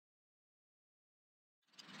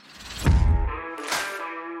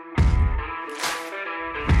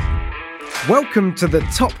Welcome to the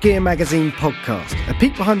Top Gear Magazine podcast, a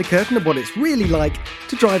peek behind the curtain of what it's really like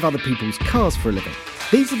to drive other people's cars for a living.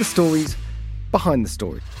 These are the stories behind the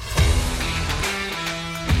story.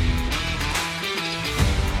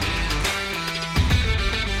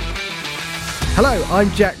 Hello, I'm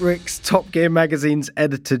Jack Ricks, Top Gear Magazine's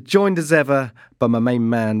editor, joined as ever by my main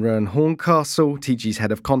man, Rowan Horncastle, TG's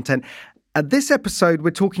head of content. At this episode, we're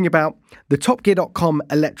talking about the TopGear.com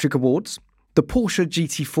Electric Awards, the Porsche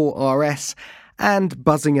GT4 RS, and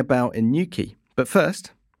buzzing about in Newquay. But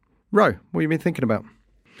first, Ro, what have you been thinking about?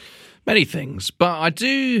 Many things, but I've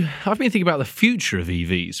been thinking about the future of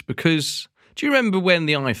EVs because do you remember when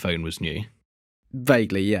the iPhone was new?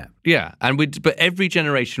 Vaguely, yeah. Yeah, but every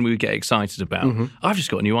generation we would get excited about. I've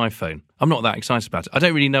just got a new iPhone. I'm not that excited about it. I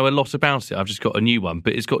don't really know a lot about it. I've just got a new one,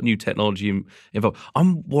 but it's got new technology involved.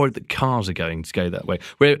 I'm worried that cars are going to go that way.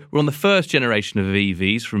 We're on the first generation of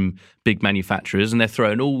EVs from big manufacturers, and they're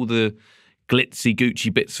throwing all the glitzy,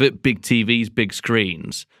 Gucci bits of it, big TVs, big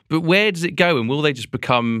screens. But where does it go, and will they just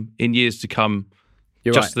become, in years to come,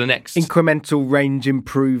 You're just right. the next incremental range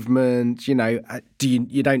improvement? You know,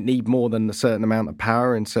 you don't need more than a certain amount of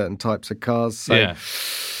power in certain types of cars. So. Yeah,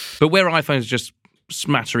 but where iPhones are just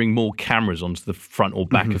smattering more cameras onto the front or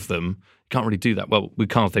back of them, can't really do that. Well, with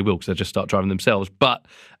cars they will because they'll just start driving themselves. But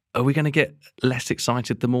are we going to get less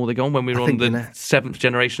excited the more they go on when we're on the seventh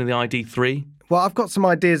generation of the ID3? Well, I've got some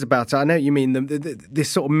ideas about it. I know what you mean, this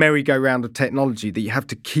sort of merry-go-round of technology that you have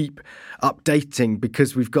to keep updating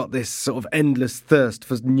because we've got this sort of endless thirst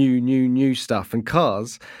for new stuff. And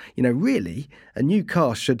cars, you know, really, a new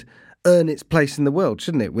car should earn its place in the world,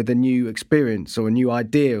 shouldn't it, with a new experience or a new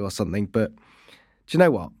idea or something. But do you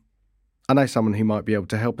know what? I know someone who might be able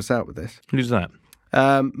to help us out with this. Who's that?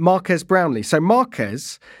 Marques Brownlee. So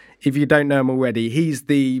Marques, if you don't know him already, he's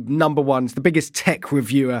the number one, the biggest tech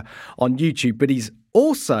reviewer on YouTube, but he's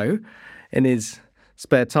also, in his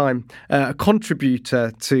spare time, a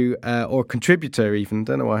contributor to, or a contributor even,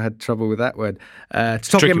 don't know why I had trouble with that word.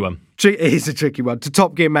 It's a tricky one. It is a tricky one, to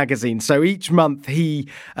Top Gear Magazine. So each month he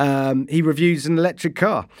reviews an electric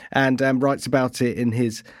car and writes about it in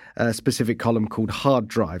his specific column called Hard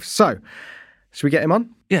Drive. So, should we get him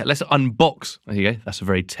on? Yeah, let's unbox. There you go. That's a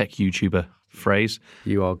very tech YouTuber phrase.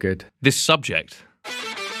 You are good. This subject.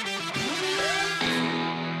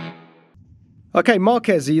 Okay,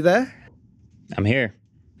 Marques, are you there? I'm here.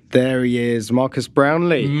 There he is, Marques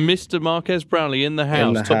Brownlee. Mr. Marques Brownlee in the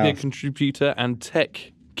house, Top Gear contributor and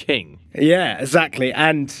tech king. Yeah, exactly.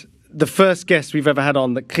 And the first guest we've ever had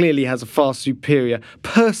on that clearly has a far superior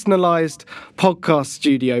personalised podcast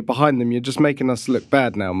studio behind them. You're just making us look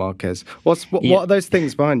bad now, Marques. What are those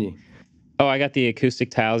things behind you? Oh, I got the acoustic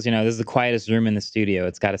tiles. You know, this is the quietest room in the studio.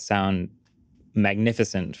 It's got to sound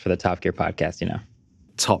magnificent for the Top Gear podcast, you know.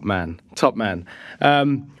 Top man.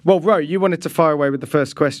 Well, Ro, you wanted to fire away with the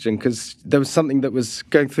first question because there was something that was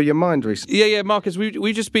going through your mind recently. Yeah, Marcus,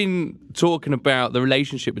 we've just been talking about the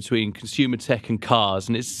relationship between consumer tech and cars,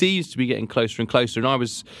 and it seems to be getting closer and closer. And I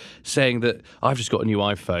was saying that I've just got a new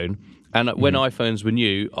iPhone, and when iPhones were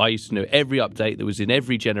new, I used to know every update that was in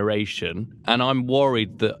every generation, and I'm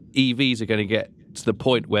worried that EVs are going to get to the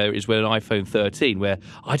point where it is with an iPhone 13, where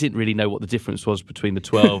I didn't really know what the difference was between the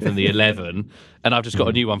 12 and the 11, and I've just got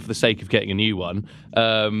a new one for the sake of getting a new one,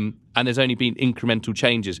 and there's only been incremental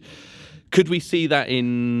changes. Could we see that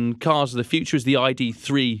in cars of the future? Is the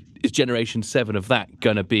ID3, is generation 7 of that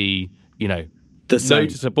going to be, you know, the same.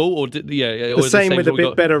 Noticeable? Or the same with a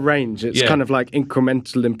bit better range. It's kind of like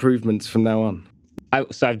incremental improvements from now on.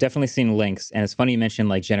 So I've definitely seen links, and it's funny you mentioned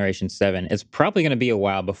like Generation 7. It's probably going to be a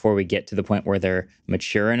while before we get to the point where they're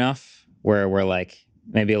mature enough, where we're like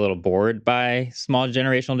maybe a little bored by small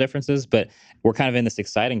generational differences, but we're kind of in this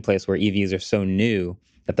exciting place where EVs are so new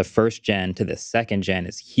that the first gen to the second gen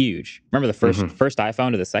is huge. Remember the first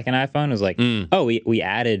iPhone to the second iPhone was like, we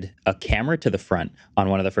added a camera to the front on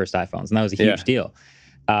one of the first iPhones, and that was a huge deal.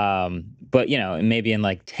 But, you know, maybe in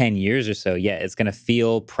like 10 years or so, it's going to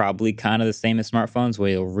feel probably kind of the same as smartphones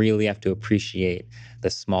where you'll really have to appreciate the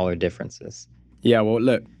smaller differences. Yeah, well,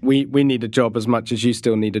 look, we need a job as much as you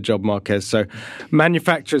still need a job, Marques. So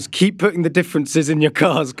manufacturers, keep putting the differences in your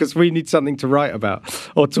cars because we need something to write about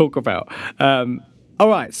or talk about. All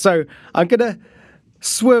right, so I'm going to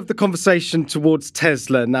swerve the conversation towards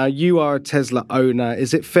Tesla. Now, you are a Tesla owner.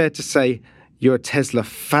 Is it fair to say you're a Tesla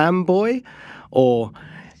fanboy? Or,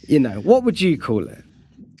 you know, what would you call it?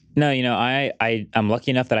 No, you know, I'm lucky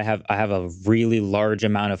enough that I have a really large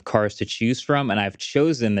amount of cars to choose from, and I've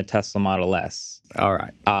chosen the Tesla Model S. All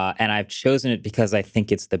right. And I've chosen it because I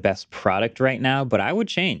think it's the best product right now, but I would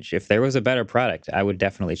change. If there was a better product, I would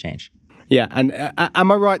definitely change. Yeah, and am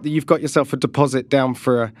I right that you've got yourself a deposit down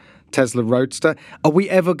for a Tesla Roadster. Are we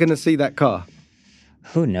ever going to see that car?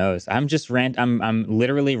 Who knows? I'm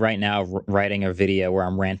literally right now writing a video where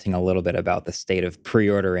I'm ranting a little bit about the state of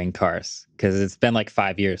pre-ordering cars because it's been like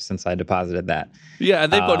 5 years since I deposited that. Yeah,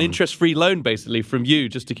 and they've got an interest-free loan basically from you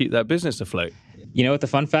just to keep that business afloat. You know what the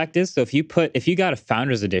fun fact is? So if you got a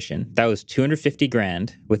Founders Edition, that was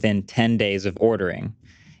 $250,000 within 10 days of ordering.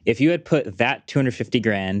 If you had put that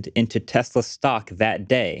 $250,000 into Tesla stock that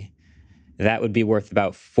day, that would be worth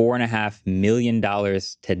about $4.5 million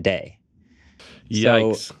today.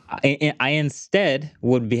 Yikes. So I instead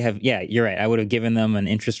you're right. I would have given them an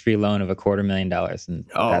interest-free loan of $250,000, and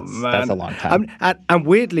that's a long time. And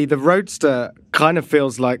weirdly, the Roadster kind of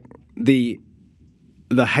feels like the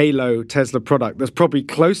Halo Tesla product that's probably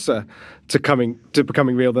closer to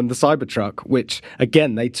becoming real than the Cybertruck, which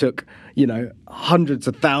again they took hundreds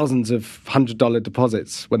of thousands of $100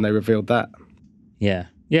 deposits when they revealed that.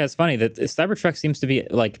 Yeah, it's funny that the Cybertruck seems to be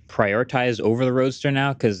like prioritized over the Roadster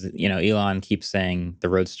now because Elon keeps saying the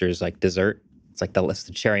Roadster is like dessert. It's like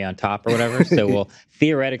the cherry on top or whatever. So we'll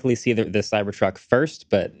theoretically see the Cybertruck first,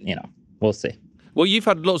 but we'll see. Well, you've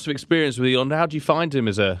had lots of experience with Elon. How do you find him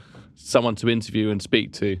as someone to interview and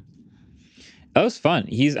speak to? That was fun.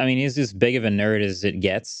 He's as big of a nerd as it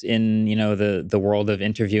gets in the world of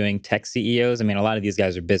interviewing tech CEOs. I mean, a lot of these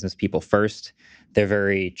guys are business people first. They're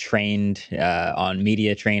very trained on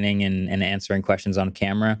media training and answering questions on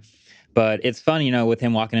camera. But it's fun, with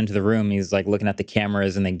him walking into the room, he's like looking at the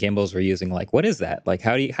cameras and the gimbals we're using. Like, what is that? Like,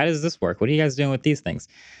 how does this work? What are you guys doing with these things?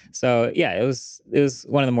 So yeah, it was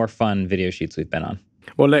one of the more fun video shoots we've been on.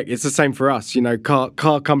 Well, look, it's the same for us.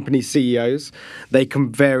 Car company CEOs, they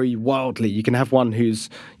can vary wildly. You can have one who's,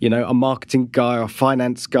 a marketing guy or a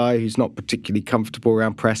finance guy who's not particularly comfortable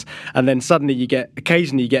around press. And then suddenly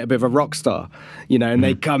occasionally you get a bit of a rock star, and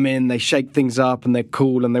they come in, they shake things up and they're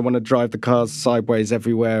cool and they want to drive the cars sideways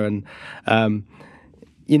everywhere. And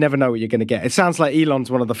you never know what you're going to get. It sounds like Elon's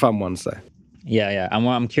one of the fun ones, though. Yeah.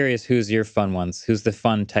 I'm curious who's your fun ones. Who's the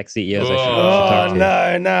fun tech CEOs I should talk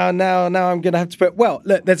to? No, I'm going to have to put... Well,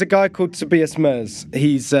 look, there's a guy called Tobias Mers.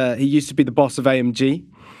 He used to be the boss of AMG.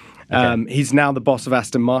 Okay. He's now the boss of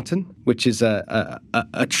Aston Martin, which is a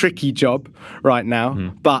tricky job right now.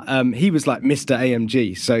 Mm-hmm. But he was like Mr.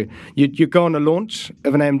 AMG. So you go on a launch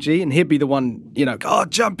of an AMG, and he'd be the one,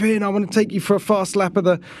 jump in. I want to take you for a fast lap of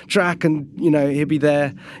the track. And, he'd be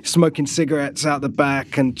there smoking cigarettes out the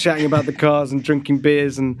back and chatting about the cars and drinking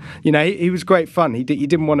beers. And, he was great fun. He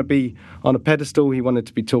didn't want to be on a pedestal. He wanted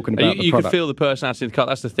to be talking about the product. You could feel the personality in the car.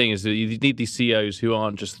 That's the thing, is that you need these CEOs who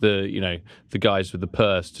aren't just the guys with the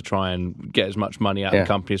purse to try and get as much money out of the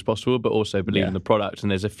company as possible, but also believe in the product.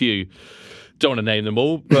 And there's a few, don't want to name them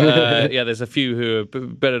all, but there's a few who are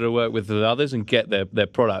better to work with than others and get their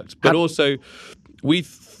product. But also,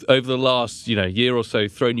 we've over the last year or so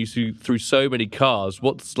thrown you through so many cars.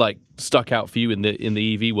 What's like stuck out for you in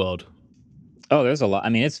the EV world? Oh, there's a lot. I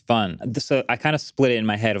mean, it's fun. So I kind of split it in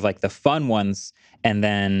my head of like the fun ones and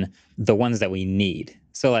then the ones that we need.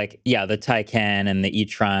 So like, the Taycan and the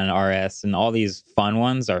e-tron RS and all these fun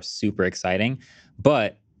ones are super exciting.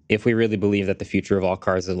 But if we really believe that the future of all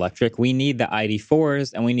cars is electric, we need the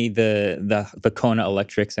ID4s and we need the Kona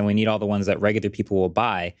electrics and we need all the ones that regular people will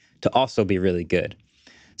buy to also be really good.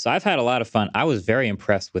 So I've had a lot of fun. I was very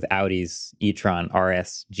impressed with Audi's e-tron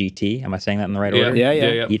RS GT. Am I saying that in the right order?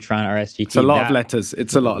 Yeah. E-tron RS GT. It's a lot of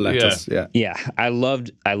letters. Yeah. I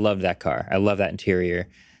loved that car. I love that interior.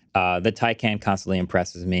 The Taycan constantly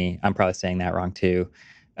impresses me. I'm probably saying that wrong too.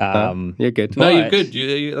 You're good. No, you're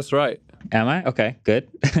good. That's right. Am I? Okay, good.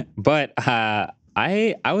 But I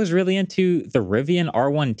was really into the Rivian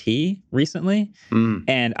R1T recently,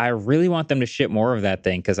 and I really want them to ship more of that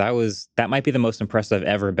thing because that might be the most impressed I've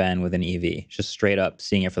ever been with an EV. Just straight up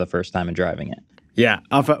seeing it for the first time and driving it. Yeah,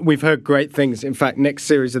 we've heard great things. In fact, next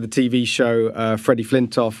series of the TV show, Freddie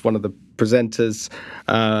Flintoff, one of the presenters,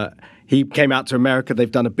 he came out to America.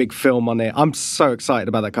 They've done a big film on it. I'm so excited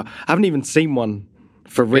about that car. I haven't even seen one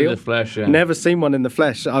for real. In the flesh, yeah. Never seen one in the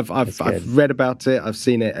flesh. I've read about it. I've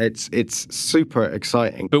seen it. It's super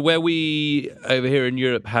exciting. But where we over here in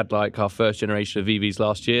Europe had like our first generation of EVs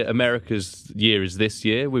last year, America's year is this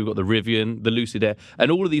year. We've got the Rivian, the Lucid Air,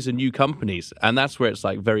 and all of these are new companies. And that's where it's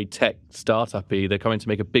like very tech startup-y. They're coming to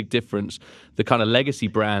make a big difference. The kind of legacy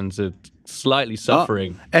brands are slightly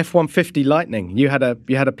suffering. F-150 Lightning. You had a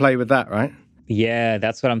play with that, right? Yeah,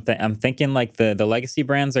 that's what I'm thinking. Like the legacy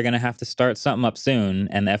brands are going to have to start something up soon,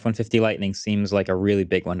 and the F-150 Lightning seems like a really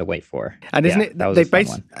big one to wait for. And isn't it? That was a fun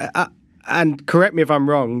one. And correct me if I'm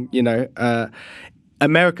wrong.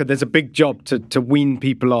 America, there's a big job to wean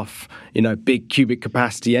people off, big cubic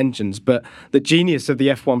capacity engines. But the genius of the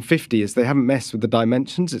F-150 is they haven't messed with the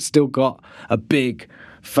dimensions. It's still got a big,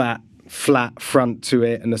 fat, flat front to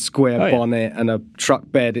it and a square bonnet and a truck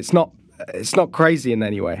bed. It's not crazy in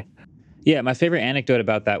any way. Yeah, my favorite anecdote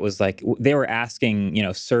about that was like they were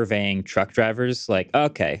asking, surveying truck drivers, like,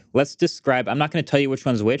 okay, let's describe. I'm not going to tell you which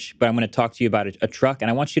one's which, but I'm going to talk to you about a truck,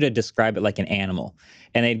 and I want you to describe it like an animal.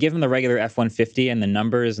 And they'd give them the regular F-150 and the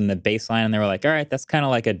numbers and the baseline, and they were like, all right, that's kind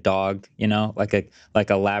of like a dog, like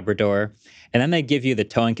a Labrador. And then they give you the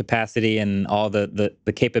towing capacity and all the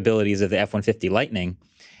capabilities of the F-150 Lightning.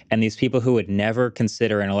 And these people who would never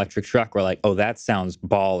consider an electric truck were like, oh, that sounds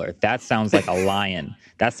baller. That sounds like a lion.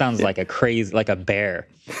 That sounds like a bear.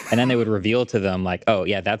 And then they would reveal to them like, oh,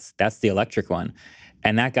 yeah, that's the electric one.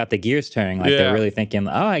 And that got the gears turning. Like they're really thinking,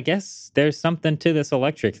 oh, I guess there's something to this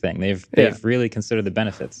electric thing. They've really considered the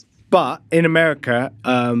benefits. But in America,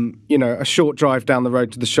 a short drive down the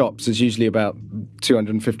road to the shops is usually about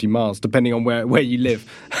 250 miles, depending on where you live.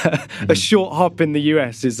 A short hop in the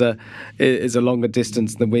US is a longer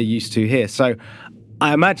distance than we're used to here. So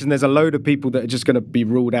I imagine there's a load of people that are just going to be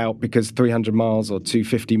ruled out because 300 miles or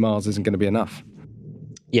 250 miles isn't going to be enough.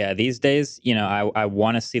 Yeah, these days, I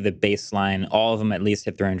want to see the baseline, all of them at least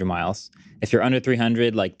hit 300 miles. If you're under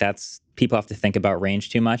 300, people have to think about range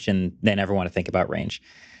too much, and they never want to think about range.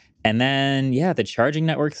 And then, the charging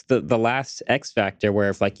network's the last X factor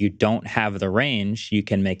where if you don't have the range, you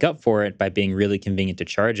can make up for it by being really convenient to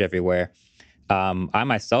charge everywhere. I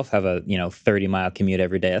myself have a 30-mile commute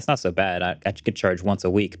every day. That's not so bad. I could charge once a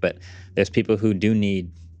week, but there's people who do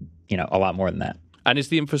need a lot more than that. And is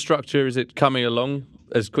the infrastructure, is it coming along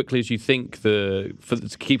as quickly as you think to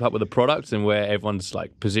keep up with the product and where everyone's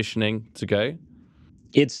positioning to go?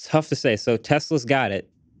 It's tough to say. So Tesla's got it.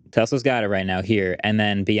 Tesla's got it right now here. And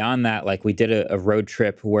then beyond that, we did a road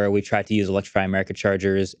trip where we tried to use Electrify America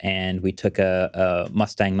chargers, and we took a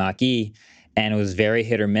Mustang Mach-E, and it was very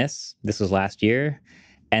hit or miss. This was last year.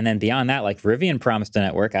 And then beyond that, Rivian promised a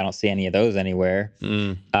network. I don't see any of those anywhere.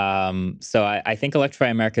 So I think Electrify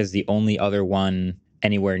America is the only other one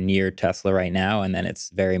anywhere near Tesla right now. And then it's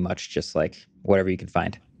very much just whatever you can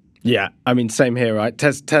find. Yeah, I mean, same here, right?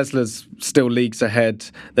 Tesla's still leagues ahead.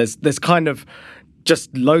 There's kind of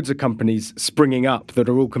just loads of companies springing up that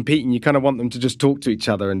are all competing. You kind of want them to just talk to each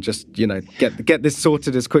other and just, get this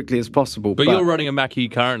sorted as quickly as possible. But you're running a Mach-E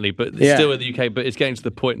currently, but still in the UK. But it's getting to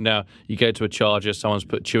the point now, you go to a charger, someone's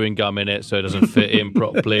put chewing gum in it so it doesn't fit in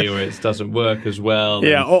properly, or it doesn't work as well.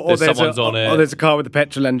 Yeah, or someone's on it. Or there's a car with a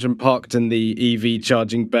petrol engine parked in the EV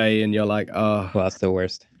charging bay, and you're like, oh. Well, that's the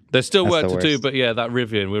worst. There's still work to do, but that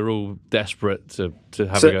Rivian, we're all desperate to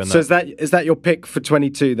have a go in that. So is that your pick for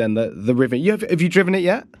 22 then, the Rivian? Have you driven it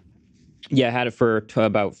yet? Yeah, I had it for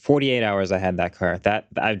about 48 hours. I had that car.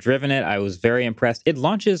 I've driven it. I was very impressed. It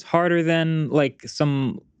launches harder than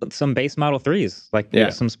some base Model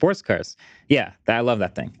 3s, some sports cars. Yeah, I love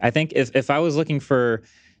that thing. I think if I was looking for,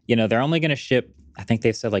 they're only going to ship, I think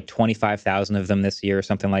they've said 25,000 of them this year or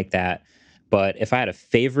something like that. But if I had a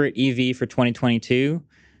favorite EV for 2022,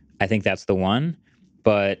 I think that's the one.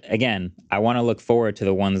 But again, I want to look forward to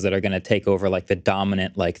the ones that are going to take over the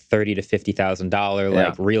dominant $30,000 to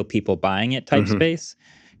 $50,000 real people buying it type space,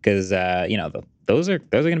 because those are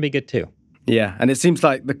going to be good too. Yeah, and it seems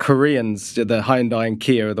like the Koreans, the Hyundai and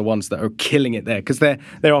Kia, are the ones that are killing it there because they're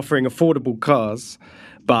offering affordable cars,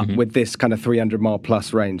 but with this kind of 300-mile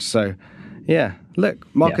plus range. So. Yeah, look,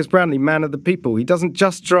 Marques Brownlee, man of the people. He doesn't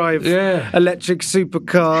just drive electric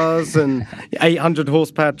supercars and 800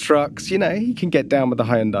 horsepower trucks. He can get down with the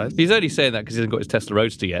Hyundais. He's only saying that because he hasn't got his Tesla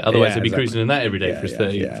Roadster yet. Otherwise, he'd be cruising in that every day for his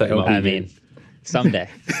 30 miles. I mean, someday.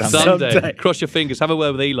 Cross your fingers. Have a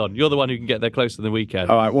word with Elon. You're the one who can get there closer than the weekend.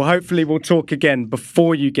 All right. Well, hopefully we'll talk again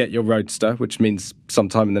before you get your Roadster, which means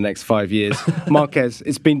sometime in the next 5 years. Marques,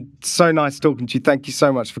 it's been so nice talking to you. Thank you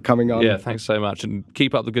so much for coming on. Yeah, thanks so much. And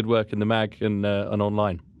keep up the good work in the mag and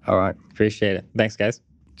online. All right. Appreciate it. Thanks, guys.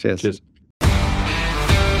 Cheers.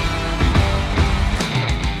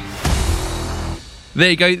 There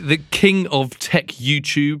you go, the king of tech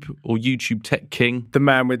YouTube, or YouTube Tech King. The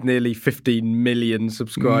man with nearly 15 million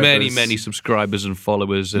subscribers. Many subscribers and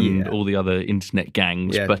followers and all the other internet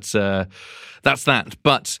gangs. Yeah. But that's that.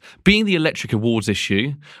 But being the Electric Awards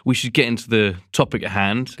issue, we should get into the topic at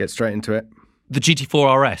hand. Get straight into it. The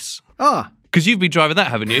GT4 RS. Because you've been driving that,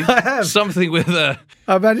 haven't you? I have. Something with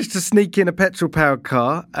I managed to sneak in a petrol-powered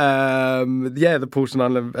car. The Porsche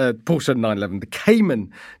 911, the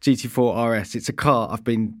Cayman GT4 RS. It's a car I've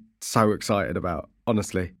been so excited about.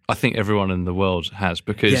 honestly. I think everyone in the world has,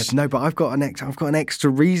 because... Yes, no, but I've got an extra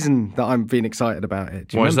reason that I'm being excited about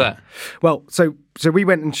it. Why is that? Well, so we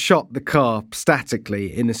went and shot the car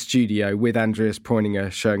statically in a studio with Andreas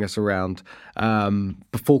Preuninger showing us around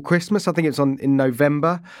before Christmas. I think it was in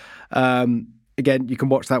November. Again, you can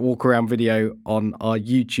watch that walk around video on our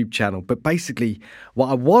YouTube channel. But basically, what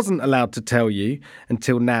I wasn't allowed to tell you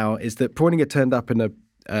until now is that Preuninger turned up in a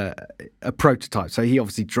prototype. So he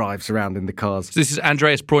obviously drives around in the cars. So this is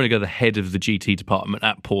Andreas Preuninger, the head of the GT department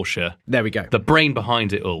at Porsche. There we go. The brain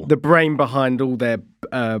behind it all. The brain behind all their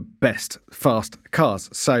best fast cars.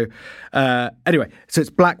 So anyway, so it's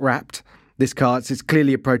black wrapped, this car. It's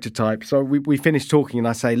clearly a prototype. So we finished talking and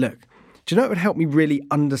I say, look, do you know what would help me really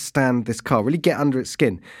understand this car, really get under its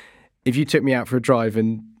skin? If you took me out for a drive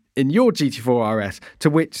in your GT4 RS,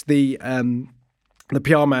 to which the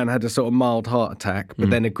PR man had a sort of mild heart attack,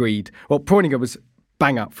 but then agreed. Well, Preuninger was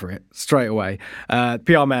bang up for it straight away.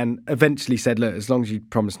 PR man eventually said, look, as long as you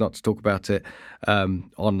promise not to talk about it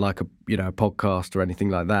on like a podcast or anything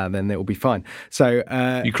like that, then it will be fine. So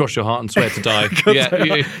you cross your heart and swear to die.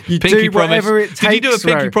 You pinky do whatever it takes. Did you do a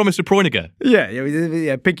pinky promise to Preuninger?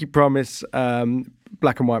 Yeah, pinky promise.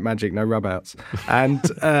 Black and white magic, no rub-outs. And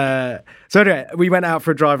so anyway, we went out for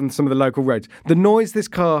a drive on some of the local roads. The noise this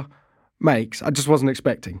car makes, I just wasn't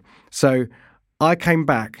expecting. So I came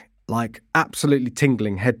back like absolutely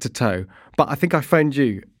tingling head to toe. But I think I phoned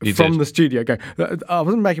you from the studio going, I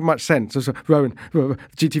wasn't making much sense. I was like, Rowan,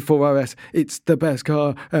 GT4 RS, it's the best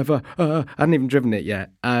car ever. I hadn't even driven it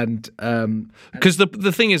yet. And because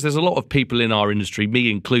the thing is, there's a lot of people in our industry, me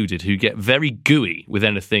included, who get very gooey with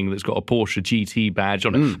anything that's got a Porsche GT badge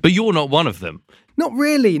on it. But you're not one of them. Not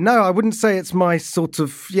really. No, I wouldn't say it's my sort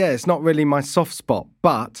of, it's not really my soft spot,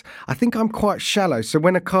 but I think I'm quite shallow. So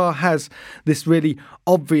when a car has this really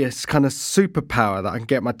obvious kind of superpower that I can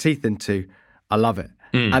get my teeth into, I love it.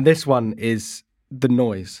 And this one is the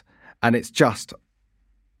noise, and it's just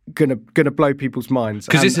gonna blow people's minds.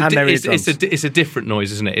 Because it's a different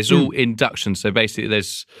noise, isn't it? It's all induction. So basically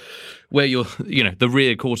there's where the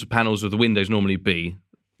rear quarter panels of the windows normally be,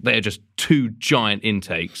 they're just two giant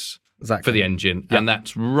intakes. Exactly. For the engine, and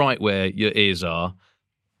that's right where your ears are,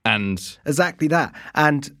 and exactly that.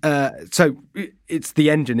 And so it's the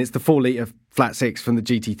engine. It's the 4-litre flat six from the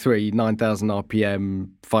GT3, 9,000 RPM,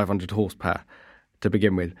 500 horsepower to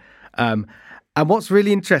begin with. And what's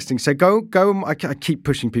really interesting, so go. I keep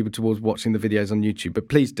pushing people towards watching the videos on YouTube, but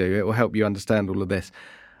please do. It will help you understand all of this.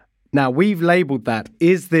 Now, we've labelled that,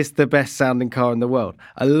 is this the best sounding car in the world?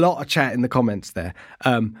 A lot of chat in the comments there.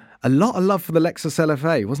 A lot of love for the Lexus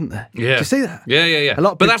LFA, wasn't there? Yeah. Did you see that? Yeah.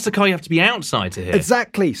 But that's the car you have to be outside to hear.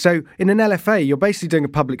 Exactly. So in an LFA, you're basically doing a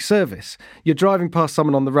public service. You're driving past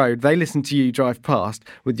someone on the road. They listen to you drive past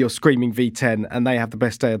with your screaming V10, and they have the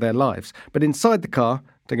best day of their lives. But inside the car,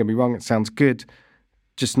 don't get me wrong, it sounds good,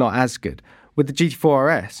 just not as good. With the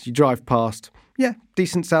GT4 RS, you drive past,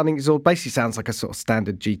 decent sounding exhaust. Basically sounds like a sort of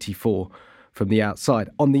standard GT4 from the outside.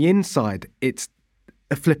 On the inside, it's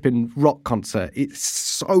a flipping rock concert. It's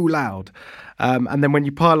so loud. And then when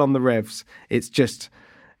you pile on the revs, it's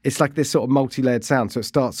like this sort of multi-layered sound. So it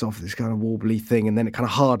starts off this kind of warbly thing, and then it kind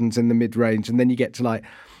of hardens in the mid-range, and then you get to like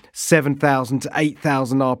 7,000 to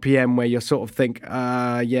 8,000 RPM where you sort of think,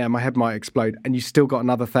 my head might explode, and you still got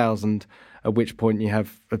another 1,000, at which point you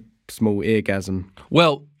have a small eargasm.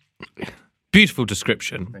 Well, beautiful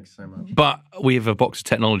description. Thanks so much. But we have a box of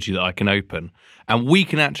technology that I can open, and we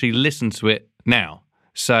can actually listen to it now.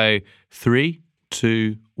 So 3,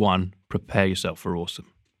 2, 1, prepare yourself for awesome.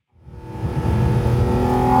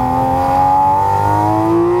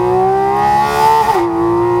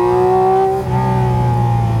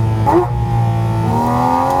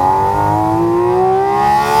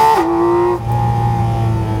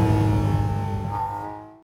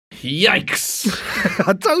 Yikes!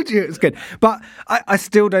 I told you it was good. But I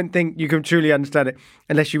still don't think you can truly understand it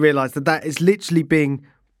unless you realise that is literally being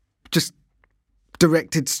just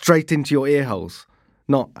directed straight into your ear holes,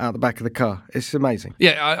 not out the back of the car. It's amazing.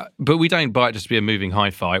 Yeah, but we don't buy it just to be a moving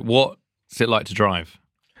hi-fi. What's it like to drive?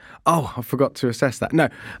 Oh, I forgot to assess that. No,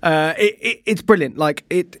 it's brilliant. Like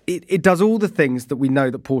it does all the things that we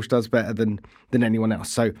know that Porsche does better than anyone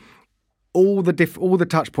else. So all the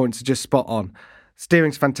touch points are just spot on.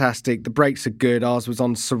 Steering's fantastic. The brakes are good. Ours was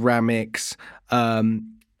on ceramics.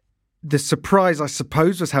 The surprise, I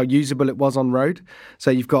suppose, was how usable it was on road. So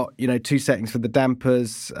you've got, 2 settings for the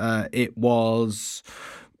dampers. It was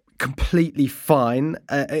completely fine.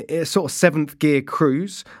 A sort of 7th gear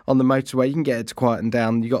cruise on the motorway. You can get it to quieten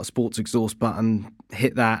down. You got a sports exhaust button,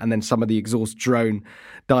 hit that, and then some of the exhaust drone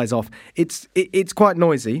dies off. It's quite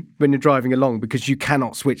noisy when you're driving along because you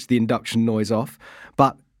cannot switch the induction noise off,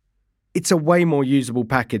 but it's a way more usable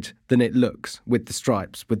package than it looks with the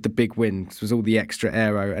stripes, with the big wings, with all the extra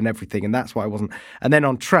aero and everything, and that's why I wasn't. And then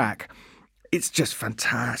on track, it's just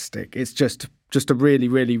fantastic. It's just a really,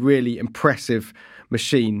 really, really impressive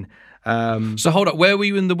machine. So hold up, where were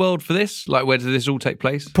you in the world for this? Like, where did this all take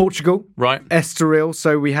place? Portugal, right? Estoril.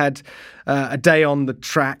 So we had a day on the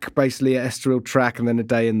track, basically at Estoril track, and then a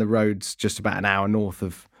day in the roads, just about an hour north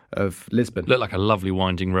of Lisbon. Looked like a lovely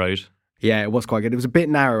winding road. Yeah, it was quite good. It was a bit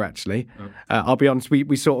narrow, actually. I'll be honest.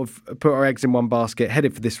 We sort of put our eggs in one basket,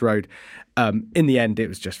 headed for this road. In the end, it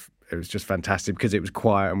was just fantastic because it was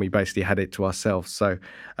quiet and we basically had it to ourselves. So,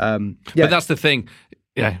 yeah. But that's the thing,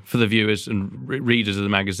 for the viewers and readers of the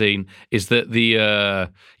magazine, is that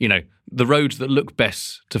the roads that look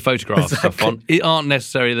best to photograph stuff on aren't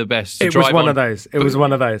necessarily the best to drive on. It was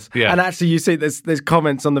one of those. Yeah. And actually, you see there's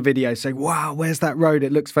comments on the video saying, wow, where's that road?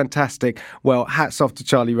 It looks fantastic. Well, hats off to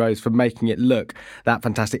Charlie Rose for making it look that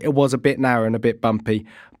fantastic. It was a bit narrow and a bit bumpy,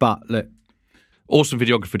 but look. Awesome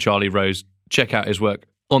videographer, Charlie Rose. Check out his work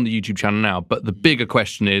on the YouTube channel now. But the bigger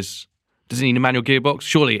question is, does it need a manual gearbox?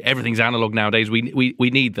 Surely everything's analog nowadays. We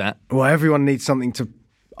need that. Well, everyone needs something to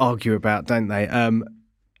argue about, don't they?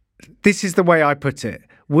 This is the way I put it.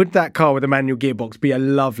 Would that car with a manual gearbox be a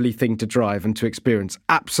lovely thing to drive and to experience?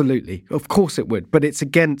 Absolutely. Of course it would. But it's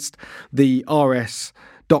against the RS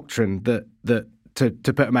doctrine that to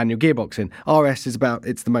put a manual gearbox in. RS is about,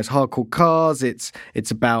 it's the most hardcore cars. It's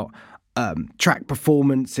about track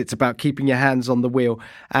performance. It's about keeping your hands on the wheel.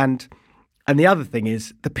 And the other thing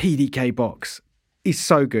is the PDK box is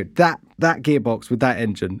so good. That gearbox with that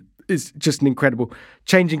engine is just an incredible.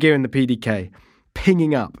 Changing gear in the PDK,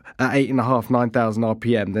 pinging up at 8.5, 9,000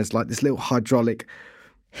 RPM. There's like this little hydraulic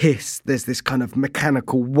hiss. There's this kind of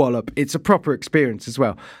mechanical wallop. It's a proper experience as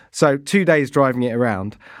well. So 2 days driving it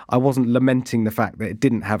around, I wasn't lamenting the fact that it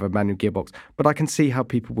didn't have a manual gearbox, but I can see how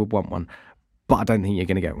people would want one. But I don't think you're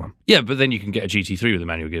going to get one. Yeah, but then you can get a GT3 with a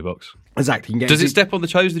manual gearbox. Exactly. Does it step on the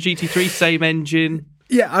toes of the GT3? Same engine?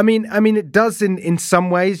 Yeah, I mean, it does in some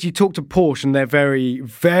ways. You talk to Porsche, and they're very,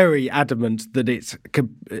 very adamant that it's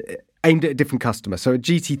aimed at a different customer. So a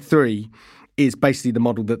GT3 is basically the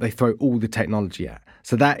model that they throw all the technology at.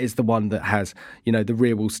 So that is the one that has, the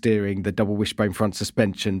rear wheel steering, the double wishbone front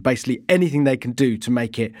suspension, basically anything they can do to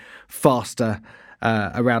make it faster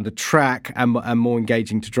around a track and more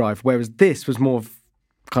engaging to drive. Whereas this was more of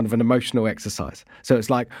kind of an emotional exercise. So it's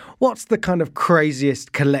like, what's the kind of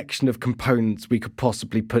craziest collection of components we could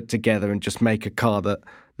possibly put together and just make a car that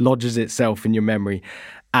lodges itself in your memory?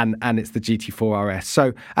 And it's the GT4 RS.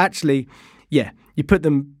 So actually, yeah, you put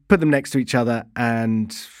them next to each other,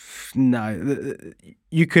 and no,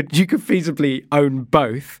 you could feasibly own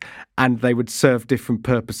both, and they would serve different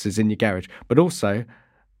purposes in your garage. But also,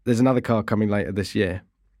 there's another car coming later this year.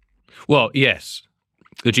 Well, yes.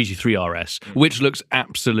 The GT3 RS, which looks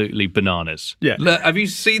absolutely bananas. Yeah. Have you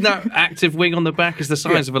seen that active wing on the back? It's the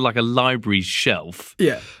size of a library shelf.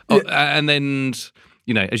 Yeah. And then,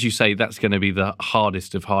 as you say, that's going to be the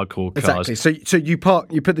hardest of hardcore cars. Exactly. So you put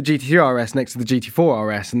the GT3 RS next to the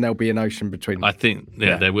GT4 RS, and there'll be an ocean between them. I think,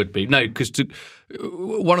 there would be. No, because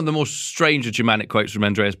one of the more stranger Germanic quotes from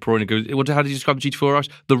Andreas Peroni goes, how do you describe the GT4 RS?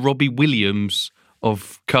 The Robbie Williams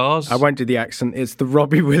of cars. I won't do the accent. It's the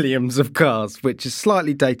Robbie Williams of cars, which is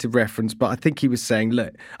slightly dated reference, but I think he was saying,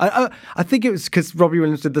 look, I think it was because Robbie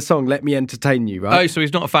Williams did the song "Let Me Entertain You," right? Oh, so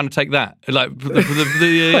he's not a fan of Take That, like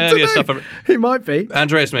the earlier stuff. He might be.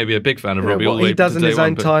 Andreas may be a big fan of Robbie. What he does in his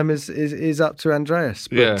own time is up to Andreas.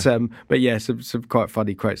 But yeah, some quite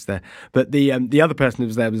funny quotes there. But the other person who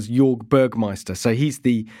was there was Jörg Bergmeister. So he's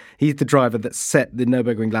the driver that set the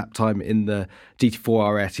Nürburgring lap time in the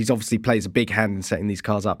GT4 RS. He's obviously plays a big hand in setting these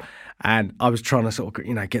cars up, and I was trying to sort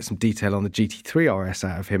of get some detail on the GT3 RS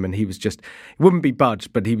out of him, and he wouldn't be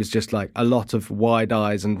budged, but he was just like a lot of wide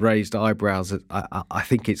eyes and raised eyebrows. I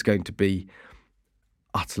think it's going to be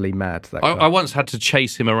utterly mad. I once had to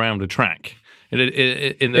chase him around a track.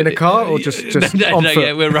 In a car or just on foot?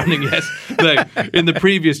 Yeah, we're running, yes. No, in the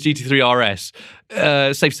previous GT3 RS,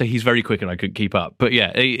 safe to say he's very quick and I couldn't keep up. But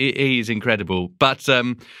yeah, he is incredible. But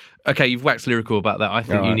okay, you've waxed lyrical about that. I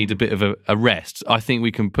think you need a bit of a rest. I think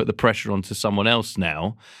we can put the pressure onto someone else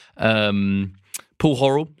now. Paul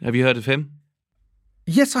Horrell, have you heard of him?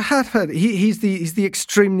 Yes, I had heard. He's the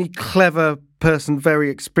extremely clever person, very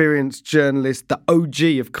experienced journalist, the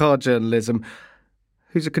OG of car journalism,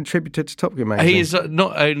 who's a contributor to Top Gear magazine. He is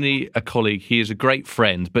not only a colleague, he is a great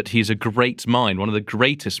friend, but he's a great mind, one of the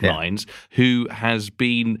greatest minds, who has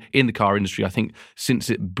been in the car industry, I think, since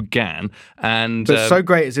it began. And but so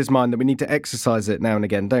great is his mind that we need to exercise it now and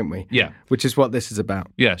again, don't we? Yeah. Which is what this is about.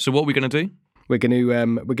 Yeah, so what are we going to do? We're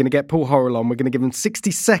going to get Paul Horrell on. We're going to give him 60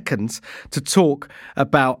 seconds to talk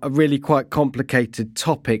about a really quite complicated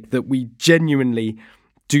topic that we genuinely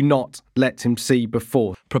do not let him see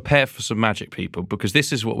before. Prepare for some magic, people, because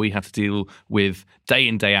this is what we have to deal with day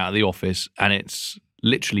in, day out of the office, and it's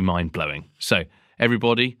literally mind-blowing. So,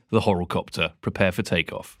 everybody, the Horrelcopter, prepare for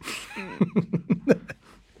takeoff.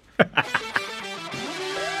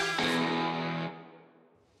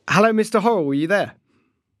 Hello, Mr. Horrell, are you there?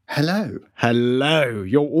 Hello. Hello.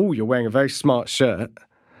 You're wearing a very smart shirt.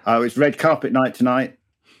 Oh, it's red carpet night tonight.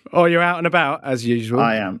 Oh, you're out and about, as usual.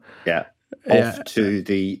 I am, yeah. Off to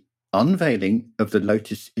the unveiling of the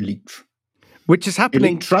Lotus Elite. Which is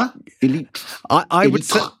happening... Elite. I would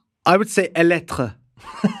say Elettre.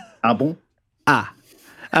 Ah bon? Ah.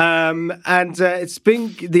 It's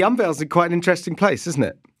been... The unveil's in quite an interesting place, isn't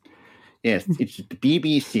it? Yes, it's the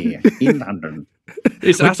BBC in London.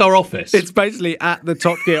 It's at our office. It's basically at the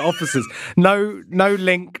Top Gear offices. No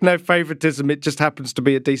link, no favouritism. It just happens to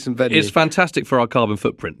be a decent venue. It's fantastic for our carbon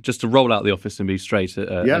footprint, just to roll out the office and be straight at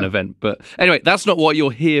an event. But anyway, that's not what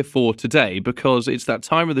you're here for today, because it's that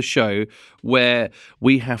time of the show where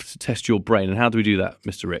we have to test your brain. And how do we do that,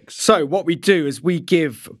 Mr. Ricks? So what we do is we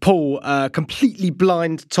give Paul a completely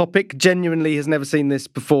blind topic, genuinely has never seen this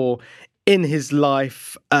before in his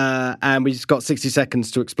life, and we just got 60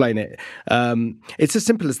 seconds to explain it. It's as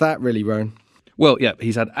simple as that, really, Rowan. Well, yeah,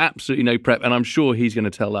 he's had absolutely no prep, and I'm sure he's going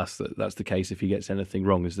to tell us that that's the case if he gets anything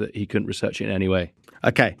wrong, is that he couldn't research it in any way.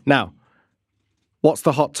 Okay, now, what's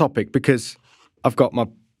the hot topic? Because I've got my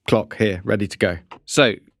clock here ready to go.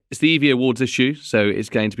 So, it's the EV Awards issue, so it's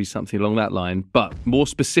going to be something along that line. But more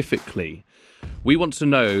specifically, we want to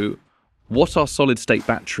know, what are solid-state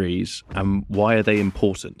batteries and why are they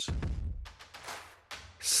important?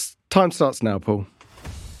 Time starts now, Paul.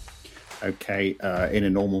 Okay, in a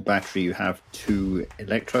normal battery, you have two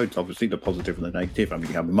electrodes, obviously the positive and the negative. I mean,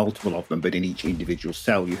 you have multiple of them, but in each individual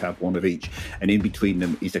cell, you have one of each. And in between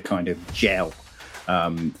them is a kind of gel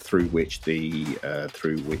through which the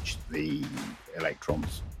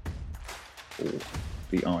electrons or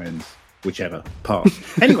the ions, whichever,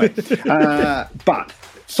 pass. Anyway, but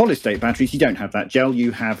solid-state batteries, you don't have that gel.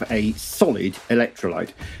 You have a solid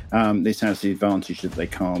electrolyte. This has the advantage that they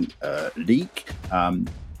can't leak.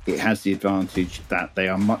 It has the advantage that they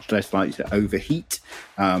are much less likely to overheat.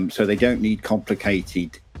 So they don't need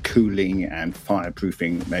complicated cooling and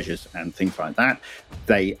fireproofing measures and things like that.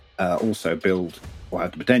 They also build, or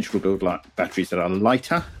have the potential to build, batteries that are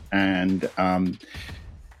lighter and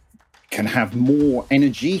can have more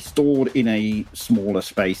energy stored in a smaller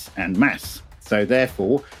space and mass. So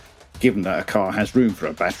therefore, given that a car has room for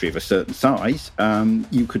a battery of a certain size,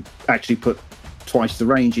 you could actually put twice the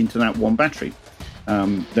range into that one battery.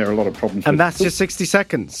 There are a lot of problems. And that's your 60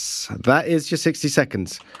 seconds. That is your 60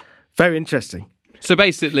 seconds. Very interesting. So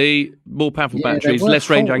basically, more powerful batteries, less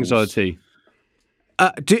range anxiety.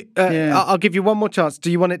 I'll give you one more chance. Do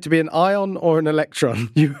you want it to be an ion or an electron?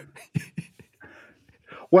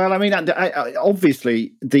 Well, I mean,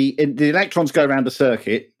 obviously, the electrons go around the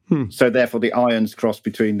circuit. So therefore, the ions cross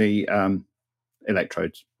between the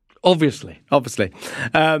electrodes. Obviously.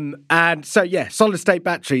 And so, solid-state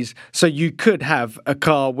batteries. So you could have a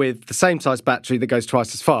car with the same size battery that goes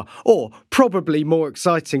twice as far. Or, probably more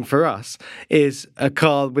exciting for us, is a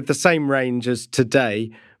car with the same range as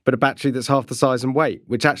today, but a battery that's half the size and weight,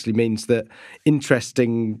 which actually means that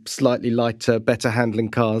interesting, slightly lighter, better handling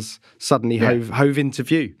cars suddenly hove into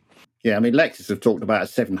view. Yeah, I mean, Lexus have talked about a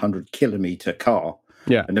 700-kilometre car.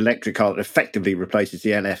 Yeah, an electric car that effectively replaces the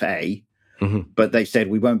LFA. Mm-hmm. But they said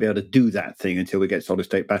we won't be able to do that thing until we get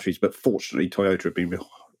solid-state batteries. But fortunately, Toyota have been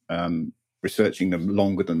researching them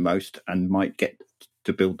longer than most and might get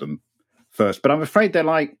to build them first. But I'm afraid they're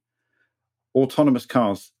like autonomous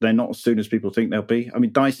cars. They're not as soon as people think they'll be. I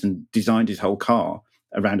mean, Dyson designed his whole car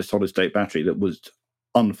around a solid-state battery that was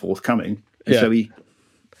unforthcoming. And so he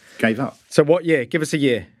gave up. So what year? Give us a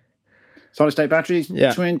year. Solid-state batteries?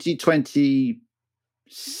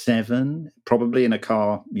 2027, probably in a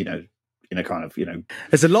car, in a kind of,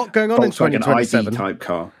 There's a lot going on in 2027. Like an ID type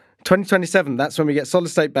car. 2027, that's when we get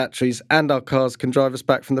solid-state batteries and our cars can drive us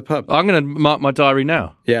back from the pub. I'm going to mark my diary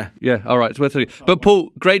now. Yeah. Yeah, all right. It's worth it. But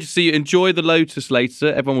Paul, great to see you. Enjoy the Lotus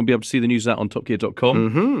later. Everyone will be able to see the news of that on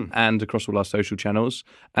topgear.com and across all our social channels.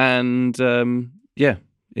 And,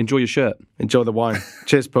 enjoy your shirt. Enjoy the wine.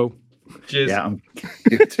 Cheers, Paul. Cheers. Yeah,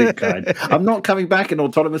 you're too kind. I'm not coming back in an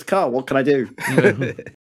autonomous car. What can I do?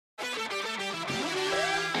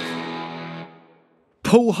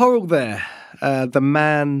 Paul Horrell there, the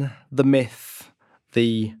man, the myth,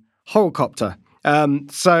 the Horrelcopter.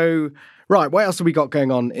 Right, what else have we got going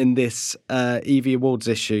on in this EV Awards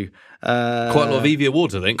issue? Quite a lot of EV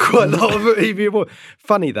Awards, I think. Quite a lot of EV Awards.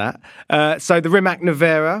 Funny that. So the Rimac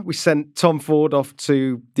Nevera, we sent Tom Ford off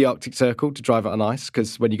to the Arctic Circle to drive it on ice,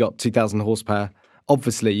 because when you got 2,000 horsepower,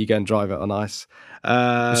 obviously you go and drive it on ice.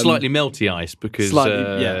 Slightly melty ice, because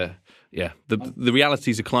the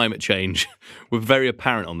realities of climate change were very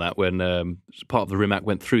apparent on that when part of the Rimac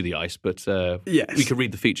went through the ice. But we could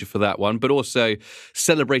read the feature for that one. But also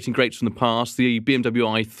celebrating greats from the past, the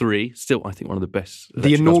BMW i3, still I think one of the best.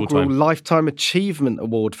 The inaugural Lifetime Achievement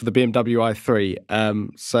Award for the BMW i3.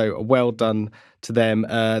 So well done to them.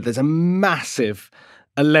 There's a massive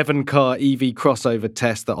 11-car EV crossover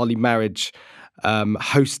test that Ollie Marriage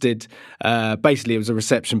hosted. Basically, it was a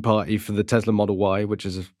reception party for the Tesla Model Y, which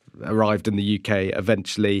has arrived in the UK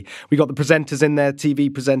eventually. We got the presenters in there,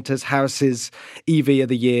 TV presenters, Harris's EV of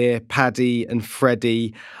the Year, Paddy and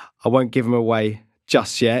Freddie. I won't give them away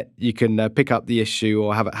just yet. You can pick up the issue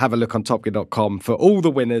or have a look on topgear.com for all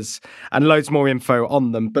the winners and loads more info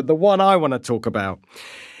on them. But the one I want to talk about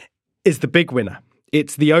is the big winner.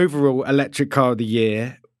 It's the overall electric car of the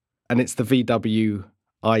year, and it's the VW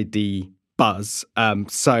ID Buzz.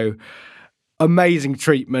 Amazing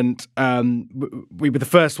treatment. We were the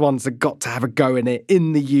first ones that got to have a go in it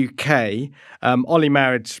in the UK. Ollie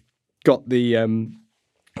Marriage got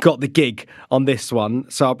the gig on this one.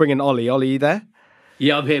 So I'll bring in Ollie. Ollie, you there?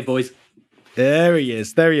 Yeah, I'm here, boys. There he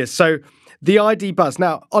is. So the ID Buzz.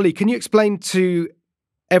 Now, Ollie, can you explain to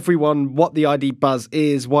everyone what the ID Buzz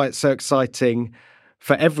is, why it's so exciting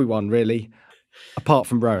for everyone, really, apart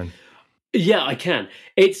from Rowan? Yeah, I can.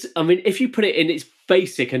 If you put it in its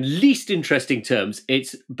basic and least interesting terms,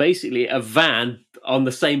 it's basically a van on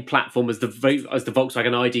the same platform as the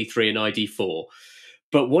Volkswagen ID3 and ID4.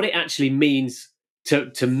 But what it actually means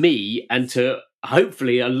to me and to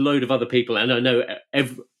hopefully a load of other people, and I know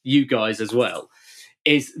you guys as well,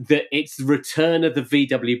 is that it's the return of the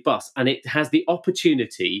VW bus, and it has the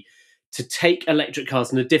opportunity to take electric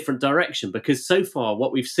cars in a different direction, because so far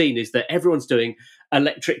what we've seen is that everyone's doing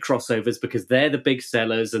electric crossovers because they're the big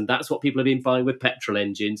sellers, and that's what people have been buying with petrol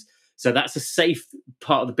engines. So that's a safe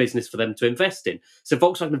part of the business for them to invest in. So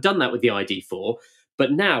Volkswagen have done that with the ID4,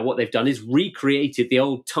 but now what they've done is recreated the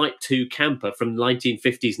old Type 2 camper from the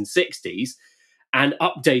 1950s and 60s and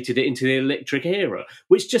updated it into the electric era,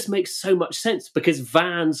 which just makes so much sense because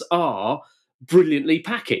vans are brilliantly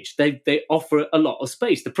packaged. They offer a lot of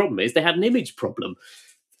space. The problem is they had an image problem,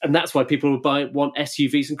 and that's why people would want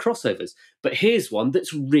SUVs and crossovers. But here's one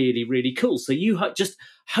that's really, really cool. So you just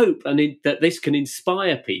hope that this can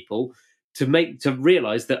inspire people to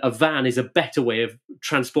realise that a van is a better way of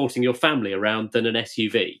transporting your family around than an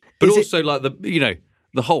SUV. But also, like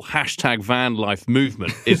the whole hashtag van life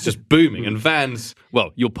movement is just booming, and vans.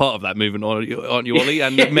 Well, you're part of that movement, aren't you, Ollie?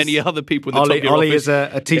 And Yes. many other people. In the Top Gear Ollie office. is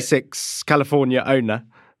a T6 California owner.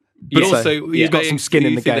 But So also, he's got some skin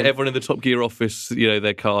in the think game. that everyone in the Top Gear office,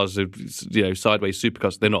 their cars are, sideways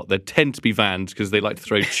supercars. They're not. They tend to be vans because they like to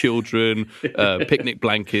throw children, picnic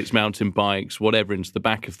blankets, mountain bikes, whatever into the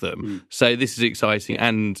back of them. So this is exciting.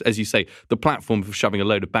 And as you say, the platform for shoving a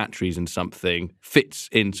load of batteries in something fits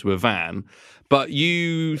into a van. But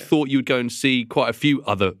you thought you would go and see quite a few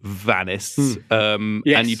other vanists, Yes.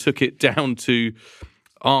 and you took it down to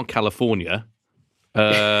our California.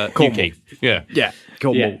 Cornwall. UK. Yeah. Yeah,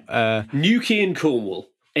 Cornwall. Newquay in Cornwall.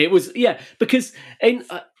 It was, because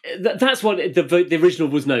that's what the original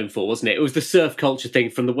was known for, wasn't it? It was the surf culture thing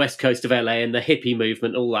from the west coast of LA and the hippie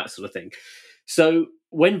movement, all that sort of thing. So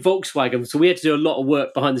when Volkswagen, we had to do a lot of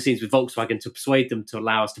work behind the scenes with Volkswagen to persuade them to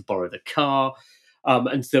allow us to borrow the car,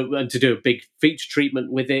 and to do a big feature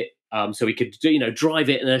treatment with it, so we could drive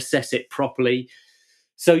it and assess it properly.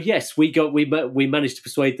 So yes, we managed to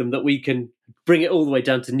persuade them that we can bring it all the way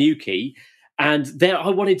down to Newquay, and there I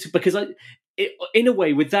wanted to, because in a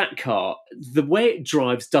way with that car, the way it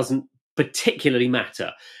drives doesn't particularly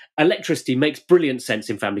matter. Electricity makes brilliant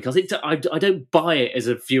sense in family cars. I don't buy it as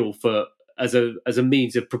a fuel as a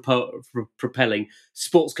means of propelling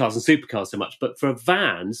sports cars and supercars so much, but for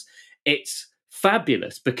vans, it's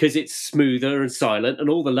fabulous because it's smoother and silent and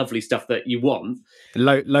all the lovely stuff that you want.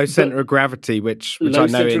 Low centre of gravity, which I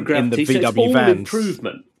know in the so VW it's all vans.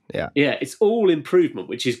 improvement. Yeah, it's all improvement,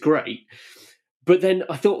 which is great. But then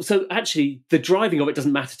I thought, so actually the driving of it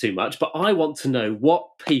doesn't matter too much, but I want to know what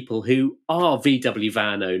people who are VW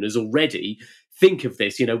van owners already think of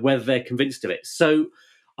this, whether they're convinced of it. So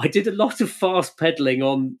I did a lot of fast pedaling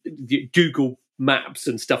on Google Maps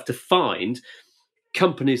and stuff to find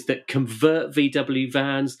companies that convert VW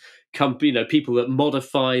vans, people that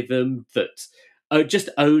modify them, that just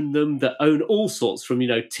own them, that own all sorts from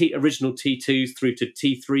original T2s through to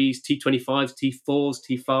T3s, T25s, T4s,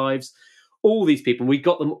 T5s. All these people, we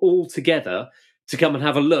got them all together to come and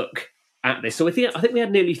have a look at this. So I think we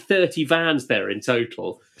had nearly 30 vans there in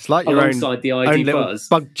total. It's like your alongside the ID own little Buzz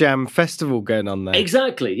Bug Jam festival going on there.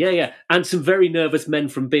 Exactly, yeah, and some very nervous men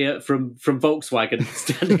from Volkswagen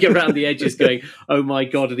standing around the edges, going, "Oh my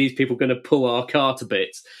God, are these people going to pull our car to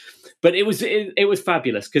bits?" But it was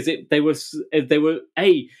fabulous because they were.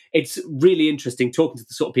 It's really interesting talking to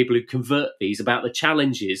the sort of people who convert these about the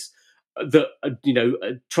challenges that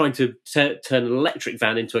trying to turn an electric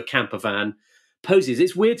van into a camper van poses.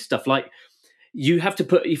 It's weird stuff like you have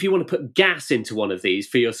to if you want to put gas into one of these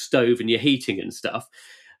for your stove and your heating and stuff,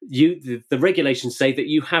 the regulations say that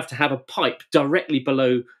you have to have a pipe directly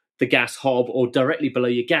below the gas hob or directly below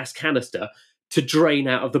your gas canister to drain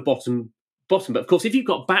out of the bottom. But of course, if you've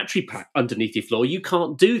got battery pack underneath your floor, you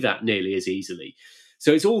can't do that nearly as easily.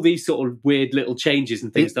 So it's all these sort of weird little changes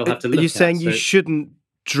and things they'll have to look at. Are you saying you shouldn't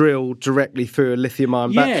drill directly through a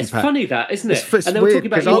lithium-ion battery pack? Yeah, it's funny that, isn't it? It's and they were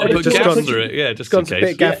weird, talking about put gas through it, yeah, just in case. A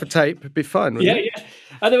bit of gaffer tape, it'd be fine, wouldn't it? Yeah.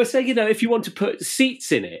 And they were saying, if you want to put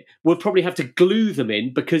seats in it, we'll probably have to glue them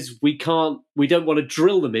in because we don't want to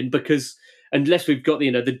drill them in because unless we've got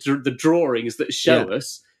the drawings that show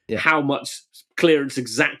us how much clearance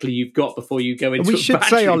exactly you've got before you go into. We should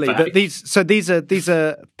say, Ollie, pack. that these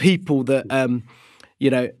are people that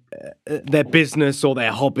their business or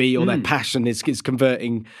their hobby or their passion is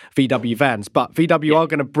converting VW vans, but VW are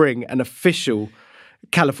going to bring an official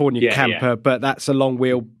California camper, but that's a long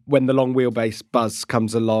wheel when the long wheelbase Buzz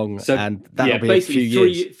comes along, and that'll be a few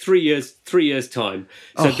years. 3 years time.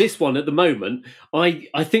 So this one at the moment,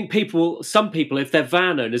 I think some people, if they're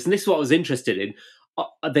van owners, and this is what I was interested in,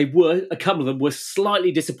 a couple of them were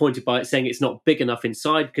slightly disappointed by it, saying it's not big enough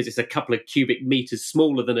inside because it's a couple of cubic meters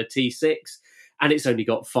smaller than a T6 and it's only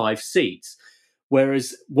got 5 seats.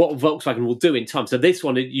 Whereas what Volkswagen will do in time, so this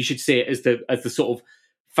one, you should see it as the sort of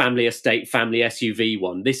family estate, family SUV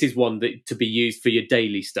one. This is one that to be used for your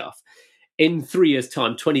daily stuff. In 3 years'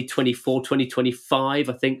 time, 2024, 2025,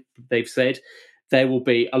 I think they've said, there will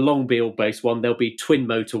be a long wheelbase one. There'll be twin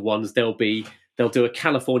motor ones. They'll do a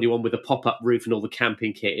California one with a pop-up roof and all the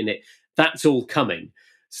camping kit in it. That's all coming.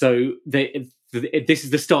 So this is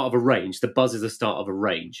the start of a range. The Buzz is the start of a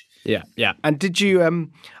range. Yeah. And did you?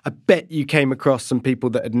 I bet you came across some people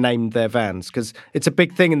that had named their vans because it's a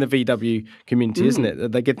big thing in the VW community, isn't it?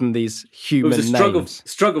 That they give them these human names. It was a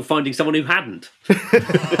struggle finding someone who hadn't.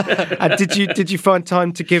 And did you find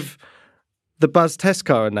time to give the Buzz test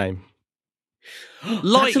car a name?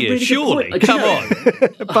 Lightyear, really surely. Come on.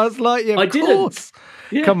 Buzz Lightyear, of course.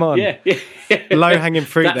 Yeah, come on. Yeah. Low-hanging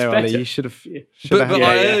fruit That's there, better. Ollie. You should have. But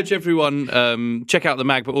I urge everyone, check out the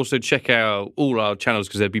mag, but also check out all our channels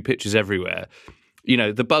because there'll be pictures everywhere.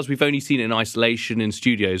 The Buzz, we've only seen it in isolation in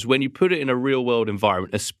studios. When you put it in a real-world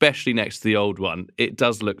environment, especially next to the old one, it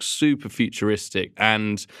does look super futuristic.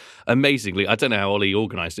 And amazingly, I don't know how Ollie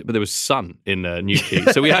organised it, but there was sun in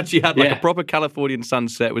Newquay. So we actually had a proper Californian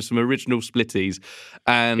sunset with some original splitties.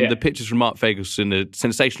 And the pictures from Mark Fagelson are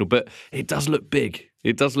sensational. But it does look big.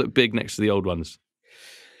 It does look big next to the old ones.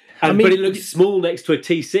 But it looks small next to a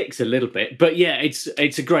T6 a little bit. But yeah, it's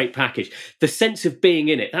a great package. The sense of being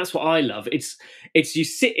in it, that's what I love. It's you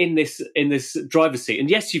sit in this driver's seat, and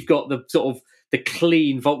yes, you've got the sort of the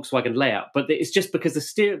clean Volkswagen layout, but it's just because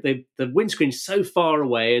the windscreen is so far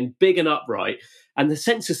away and big and upright, and the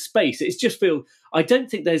sense of space. It's just I don't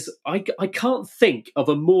think I can't think of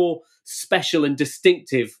a more special and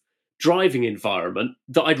distinctive driving environment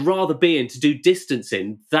that I'd rather be in to do distance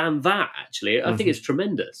in than that, actually. I think it's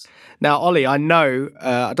tremendous. Now, Ollie, I know,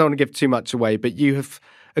 I don't want to give too much away, but you have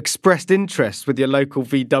expressed interest with your local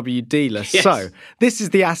VW dealer. Yes. So this is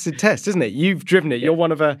the acid test, isn't it? You've driven it. You're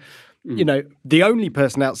one of the only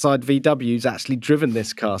person outside VW who's actually driven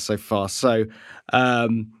this car so far. So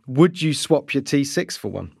would you swap your T6 for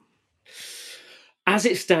one? As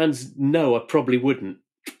it stands, no, I probably wouldn't.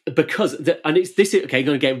 Because I'm going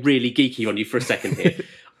to get really geeky on you for a second here.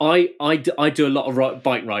 I do a lot of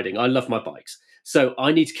bike riding. I love my bikes, so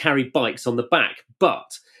I need to carry bikes on the back.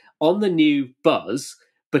 But on the new Buzz,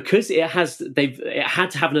 because it had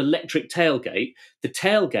to have an electric tailgate, the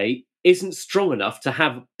tailgate isn't strong enough to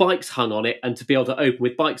have bikes hung on it and to be able to open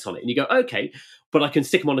with bikes on it. And you go, okay, but I can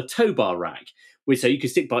stick them on a tow bar rack. So you can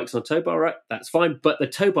stick bikes on a tow bar rack. That's fine, but the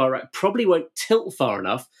tow bar rack probably won't tilt far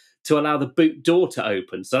enough to allow the boot door to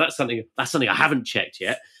open. So that's something I haven't checked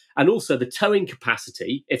yet. And also the towing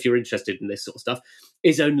capacity, if you're interested in this sort of stuff,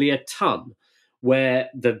 is only a ton, where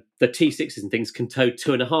the T6s and things can tow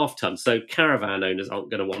 2.5 tons. So caravan owners aren't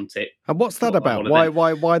going to want it. And what's that about?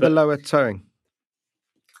 Why the lower towing?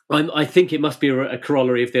 I think it must be a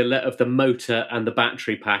corollary of the motor and the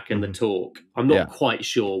battery pack and the torque. I'm not quite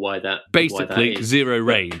sure why that. Basically, why that is. Zero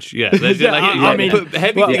range. Yeah, I mean,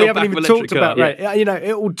 we haven't even talked about right.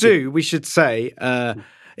 It will do. We should say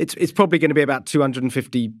it's probably going to be about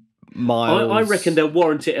 250 miles. I reckon they'll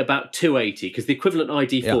warrant it about 280 because the equivalent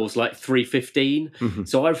ID4 is like 315. Mm-hmm.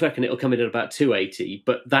 So I reckon it'll come in at about 280,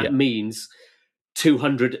 but that means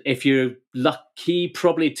 200 if you're lucky,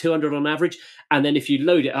 probably 200 on average. And then if you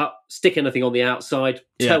load it up, stick anything on the outside,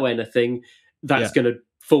 tow anything, that's going to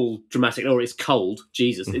fall dramatically. Or it's cold,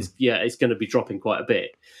 Jesus, it's going to be dropping quite a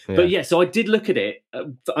bit. Yeah. But so I did look at it,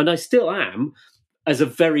 and I still am as a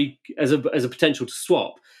potential to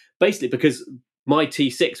swap, basically because my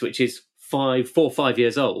T6, which is 4 or 5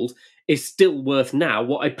 years old, is still worth now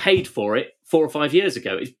what I paid for it 4 or 5 years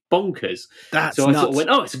ago. It's bonkers. So I sort of went,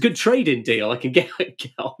 it's a good trade-in deal. I can get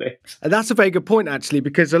on it. And that's a very good point, actually,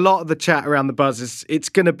 because a lot of the chat around the Buzz is it's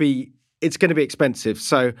going to be expensive.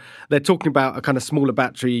 So they're talking about a kind of smaller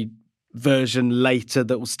battery version later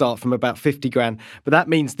that will start from about 50 grand. But that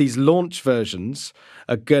means these launch versions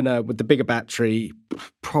are gonna, with the bigger battery,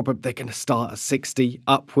 probably they're gonna start at 60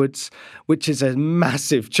 upwards, which is a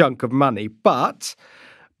massive chunk of money. But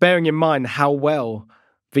bearing in mind how well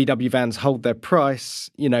VW vans hold their price,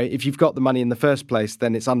 if you've got the money in the first place,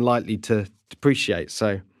 then it's unlikely to depreciate. So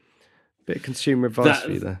a bit of consumer advice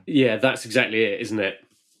for you there. Yeah, that's exactly it, isn't it?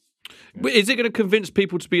 Is it going to convince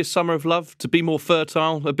people to be a summer of love, to be more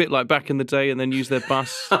fertile, a bit like back in the day, and then use their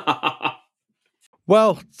bus?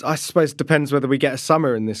 Well, I suppose it depends whether we get a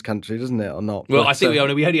summer in this country, doesn't it, or not? Well, I think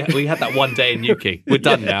we had that one day in Newquay. We're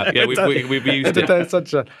done now. Yeah, we've used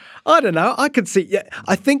it. I don't know. I could see. Yeah,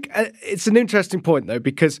 I think it's an interesting point though,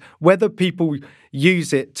 because whether people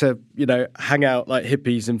use it to, hang out like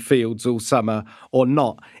hippies in fields all summer or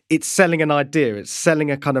not, it's selling an idea. It's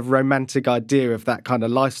selling a kind of romantic idea of that kind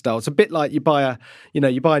of lifestyle. It's a bit like you buy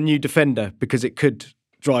a new Defender because it could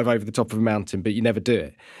drive over the top of a mountain, but you never do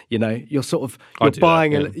it. You're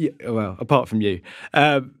buying apart from you,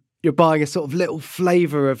 you're buying a sort of little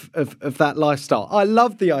flavour of that lifestyle. I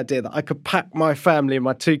love the idea that I could pack my family and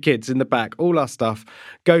my 2 kids in the back, all our stuff,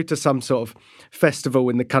 go to some sort of festival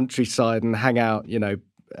in the countryside and hang out.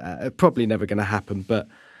 Probably never going to happen, but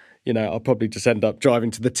I'll probably just end up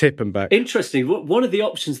driving to the tip and back. Interesting. One of the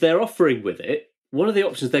options they're offering with it. One of the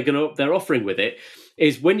options they're offering with it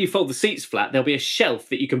is when you fold the seats flat, there'll be a shelf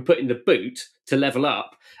that you can put in the boot to level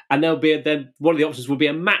up, and then one of the options will be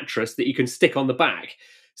a mattress that you can stick on the back,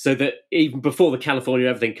 so that even before the California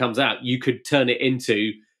everything comes out, you could turn it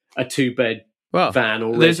into a 2-bed van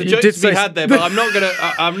already. There's a joke to be had there, but I'm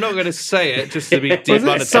not gonna say it just to be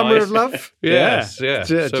demonetised. Summer of Love? Yes, yeah.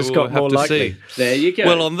 So just got more likely. There you go.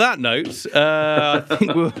 Well, on that note, I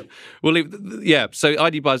think we'll leave. Yeah. So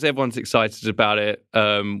ID Buzz, everyone's excited about it.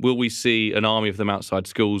 Will we see an army of them outside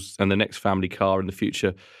schools and the next family car in the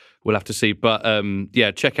future? We'll have to see. But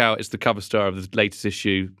check out. It's the cover star of the latest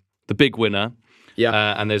issue, the big winner.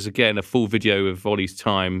 Yeah. And there's again a full video of Ollie's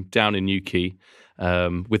time down in Newquay.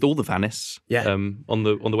 With all the Vanis on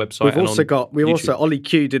the website. We've also Ollie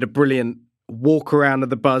Q did a brilliant walk around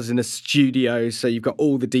of the Buzz in a studio, so you've got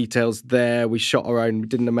all the details there. We shot our own, we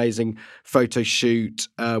did an amazing photo shoot,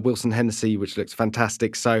 Wilson Hennessy, which looks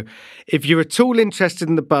fantastic. So if you're at all interested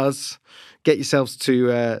in the Buzz, get yourselves to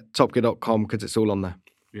topgear.com because it's all on there.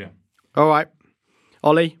 Yeah. All right,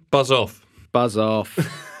 Ollie, buzz off.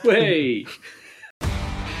 Way.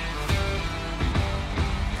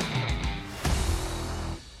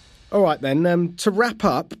 All right, then. To wrap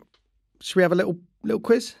up, should we have a little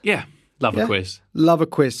quiz? Yeah, love a quiz. Love a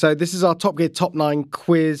quiz. So this is our Top Gear Top 9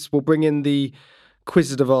 quiz. We'll bring in the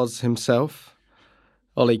Wizard of Oz himself,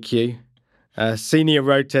 Ollie Q, senior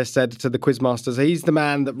road test editor, the Quizmaster. So he's the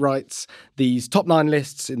man that writes these top 9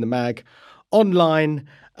 lists in the mag online.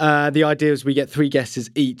 The idea is we get 3 guesses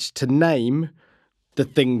each to name the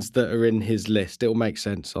things that are in his list. It will make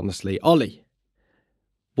sense, honestly. Ollie,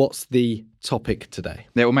 what's the topic today?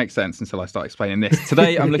 It will make sense until I start explaining this.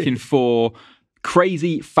 Today, I'm looking for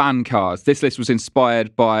crazy fan cars. This list was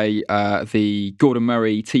inspired by the Gordon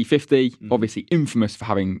Murray T50, obviously infamous for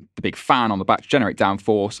having the big fan on the back to generate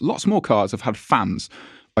downforce. Lots more cars have had fans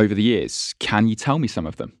over the years. Can you tell me some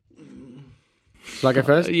of them? Shall I go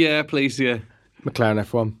first? Yeah, please, yeah. McLaren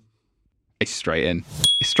F1. It's straight in.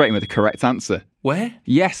 It's straight in with the correct answer. Where?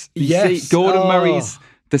 Yes. You see, Gordon Murray's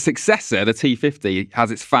The successor, the T50, has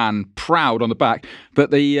its fan proud on the back,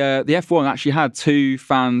 but the F1 actually had 2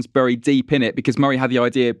 fans buried deep in it because Murray had the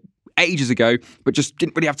idea ages ago, but just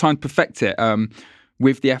didn't really have time to perfect it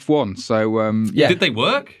with the F1. So, yeah. Did they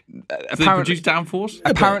work? Did they produce downforce?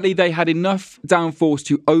 Apparently, they had enough downforce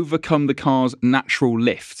to overcome the car's natural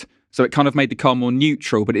lift. So it kind of made the car more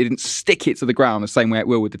neutral, but it didn't stick it to the ground the same way it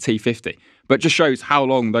will with the T50. But it just shows how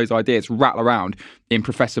long those ideas rattle around in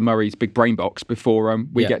Professor Murray's big brain box before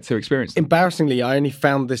we get to experience them. Embarrassingly, I only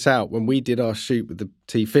found this out when we did our shoot with the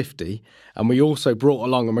T50, and we also brought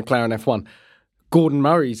along a McLaren F1. Gordon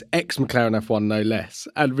Murray's ex-McLaren F1, no less.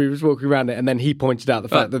 And we was walking around it, and then he pointed out the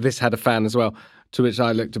fact that this had a fan as well, to which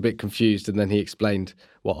I looked a bit confused, and then he explained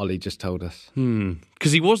what Ollie just told us.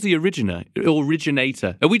 Because he was the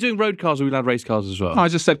originator. Are we doing road cars or are we allowed race cars as well? I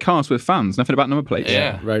just said cars with fans, nothing about number plates.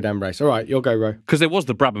 Yeah. Road and race. All right, you'll go, Ro. Because there was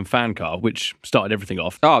the Brabham fan car, which started everything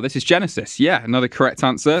off. Oh, this is Genesis. Yeah, another correct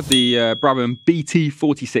answer. The Brabham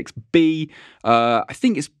BT46B. I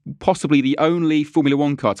think it's possibly the only Formula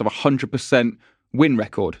One car to have a 100% win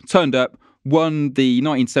record. Turned up, won the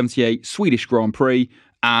 1978 Swedish Grand Prix,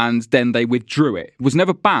 and then they withdrew it. It was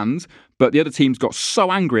never banned, but the other teams got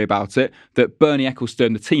so angry about it that Bernie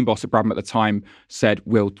Ecclestone, the team boss at Brabham at the time, said,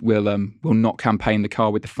 we'll not campaign the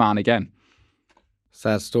car with the fan again.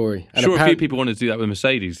 Sad story. And sure, a few people wanted to do that with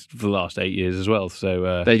Mercedes for the last 8 years as well.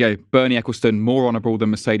 So there you go. Bernie Ecclestone, more honourable than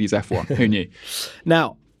Mercedes F1. Who knew?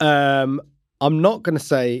 Now, I'm not going to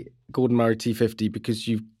say Gordon Murray T50 because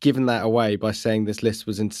you've given that away by saying this list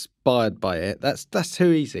was inspired by it. That's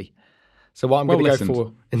too easy. So what I'm going to go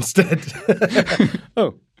for instead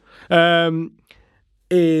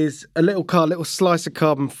is a little slice of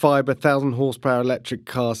carbon fibre, 1,000 horsepower electric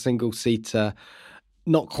car, single-seater,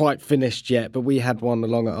 not quite finished yet, but we had one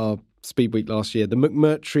along at our Speed Week last year. The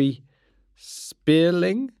McMurtry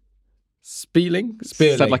Spearling?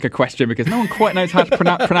 Said like a question because no one quite knows how to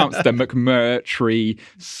pronounce the McMurtry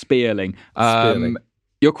Spearling.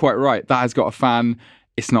 You're quite right. That has got a fan.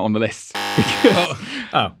 It's not on the list.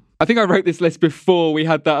 I think I wrote this list before we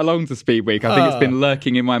had that along to Speed Week. I think it's been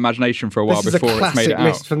lurking in my imagination for a while before it's made it out. This is a classic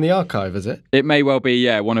list from the archive, is it? It may well be,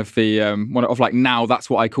 yeah. One of like now that's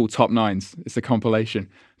what I call top nines. It's a compilation.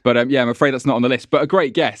 But I'm afraid that's not on the list. But a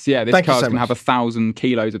great guess. Yeah, this car's going to have 1,000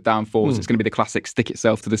 kilos of downforce. It's going to be the classic stick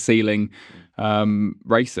itself to the ceiling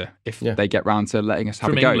racer if they get round to letting us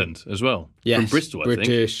have a go. From England as well. Yes. From Bristol, I think.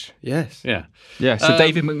 British. Yes. Yeah. Yeah. So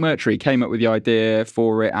David McMurtry came up with the idea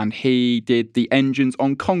for it, and he did the engines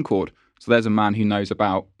on Concorde. So there's a man who knows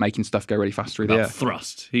about making stuff go really fast through the air.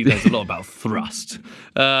 Thrust. He knows a lot about thrust.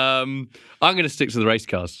 I'm going to stick to the race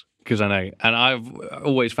cars. Because I know, and I've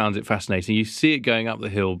always found it fascinating. You see it going up the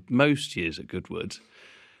hill most years at Goodwood.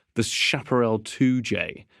 The Chaparral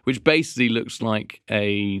 2J, which basically looks like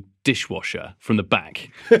a dishwasher from the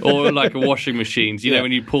back, or like a washing machine. You know,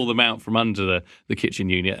 when you pull them out from under the kitchen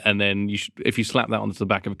unit, and then if you slap that onto the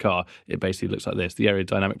back of a car, it basically looks like this. The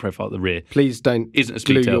aerodynamic profile at the rear. Please don't isn't a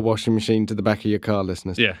glue your washing machine to the back of your car,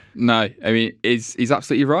 listeners. Yeah. No, I mean, he's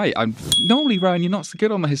absolutely right. I'm normally, Ryan, you're not so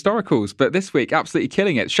good on the historicals, but this week, absolutely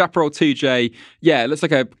killing it. Chaparral 2J, it looks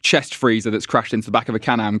like a chest freezer that's crashed into the back of a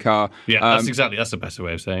Can-Am car. Yeah, that's the better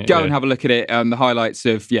way of saying it. Go and have a look at it. The highlights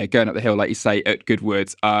of, going up the hill, like you say, at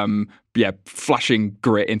Goodwood. Flashing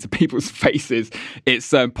grit into people's faces.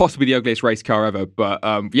 It's possibly the ugliest race car ever, but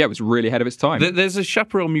it was really ahead of its time. There's a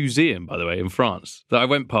Chaparral museum, by the way, in France that I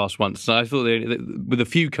went past once, and I thought with a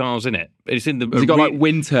few cars in it. It's in the. Has it got like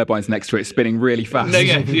wind turbines next to it, spinning really fast? No,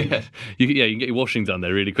 You can get your washing done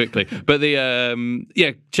there really quickly. But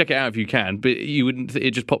check it out if you can. But you wouldn't.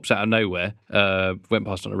 It just pops out of nowhere. Went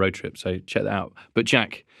past on a road trip, so check that out. But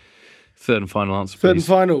Jack, third and final answer, please.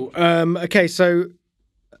 Third and final. Okay, so.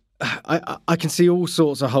 I can see all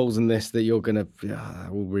sorts of holes in this that you're going to,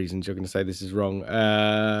 all reasons you're going to say this is wrong.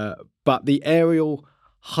 But the aerial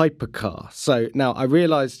hypercar. So now I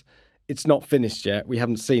realised it's not finished yet. We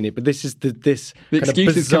haven't seen it, but this is the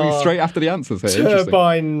excuses coming straight after the answers here.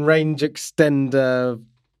 Turbine range extender,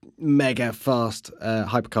 mega fast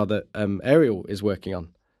hypercar that Ariel is working on.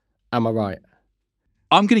 Am I right?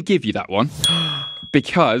 I'm going to give you that one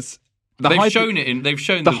because. They've shown the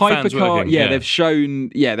hypercar. Working.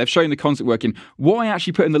 They've shown the concept working. What I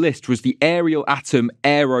actually put in the list was the Aerial Atom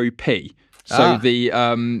Aero P. So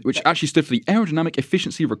which actually stood for the Aerodynamic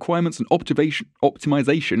Efficiency Requirements and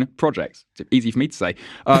Optimization Projects. It's easy for me to say.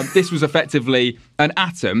 This was effectively an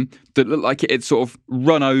atom that looked like it had sort of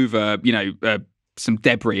run over, some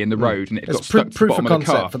debris in the road and it got It's stuck to the proof bottom of of the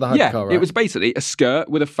car. concept for the hypercar, right? It was basically a skirt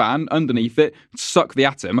with a fan underneath it, suck the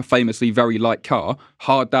Atom, a famously very light car,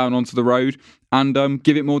 hard down onto the road and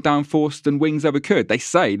give it more downforce than wings ever could. They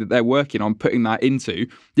say that they're working on putting that into,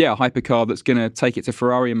 a hypercar that's going to take it to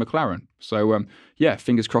Ferrari and McLaren. So,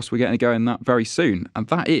 fingers crossed we're getting to go in that very soon. And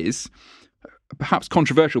that is a perhaps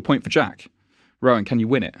controversial point for Jack. Rowan, can you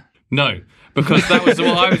win it? No, because that was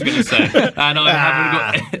what I was going to say, and I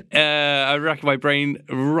haven't got. I rack my brain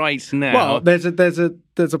right now. Well, there's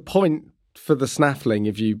a point for the snaffling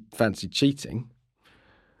if you fancy cheating.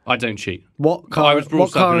 I don't cheat. What car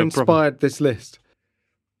inspired this list?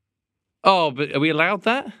 Oh, but are we allowed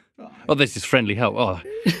that? Oh, this is friendly help. Oh,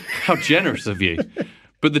 how generous of you.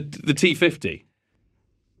 But the T50.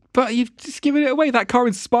 But you've just given it away. That car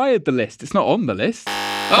inspired the list. It's not on the list.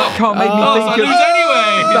 That car made me think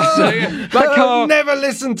anyway. That car never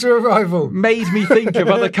listened to a rival. Made me think of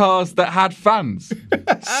other cars that had fans.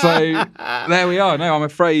 So there we are. No, I'm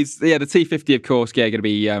afraid. The T50, of course, going to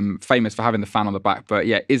be famous for having the fan on the back, but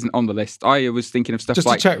isn't on the list. I was thinking of stuff just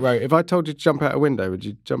like. Just to check, Ro, if I told you to jump out a window, would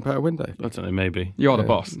you jump out a window? I don't know, maybe. You're the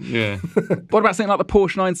boss. Yeah. What about something like the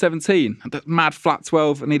Porsche 917? The mad flat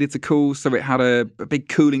 12 that needed to cool, so it had a big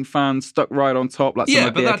cooling fan stuck right on top, like some but air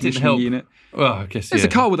that didn't conditioning help. unit. Well, I guess It's a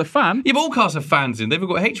car with a fan. Yeah, but all cars have fans in. They've all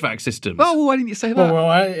got HVAC systems. Oh, well, why didn't you say that?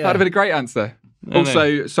 That'd have been a great answer.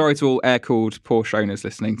 Also, sorry to all air-cooled Porsche owners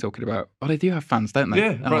listening, talking about, they do have fans, don't they?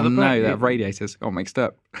 Yeah, right at the no, back, they have radiators. All mixed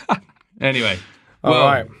up. Anyway. All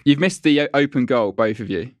right. You've missed the open goal, both of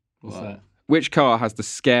you. What's that? Which car has the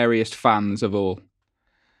scariest fans of all?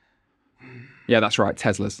 Yeah, that's right,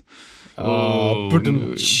 Teslas. Oh,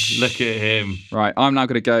 look at him. Right, I'm now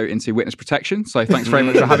going to go into witness protection, so thanks very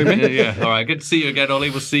much for having me. Yeah. All right, good to see you again,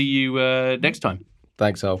 Ollie. We'll see you next time.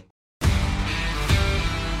 Thanks, Al.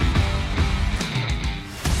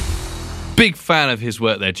 Big fan of his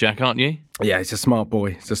work there, Jack, aren't you? Yeah, he's a smart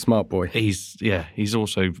boy. He's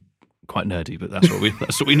also quite nerdy, but that's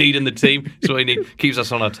what we need in the team. That's what we need. Keeps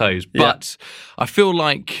us on our toes. Yeah. But I feel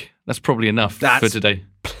like that's probably enough for today.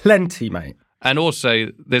 Plenty, mate. And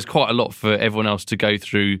also, there's quite a lot for everyone else to go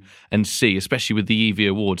through and see, especially with the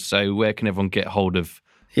EV Awards. So where can everyone get hold of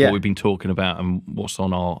what we've been talking about and what's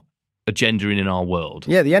on our agenda in our world?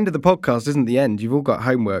 Yeah, the end of the podcast isn't the end. You've all got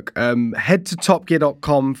homework. Head to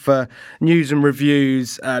topgear.com for news and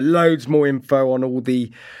reviews, loads more info on all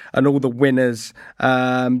the winners.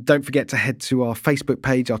 Don't forget to head to our Facebook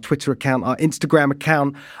page, our Twitter account, our Instagram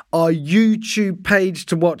account, our YouTube page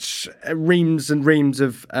to watch reams and reams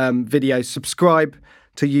of videos. Subscribe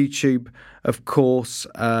to YouTube, of course.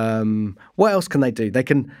 What else can they do? They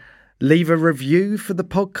can leave a review for the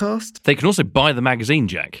podcast. They can also buy the magazine,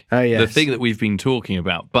 Jack. Oh, yes. The thing that we've been talking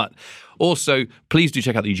about. But also, please do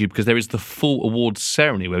check out the YouTube because there is the full awards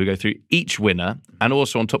ceremony where we go through each winner. And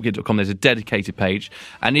also on topgear.com, there's a dedicated page.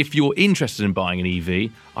 And if you're interested in buying an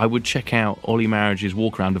EV, I would check out Ollie Marriage's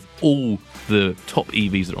walk around of all the top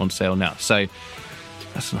EVs that are on sale now. So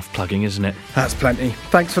that's enough plugging, isn't it? That's plenty.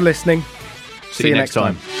 Thanks for listening. See you next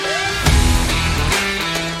time.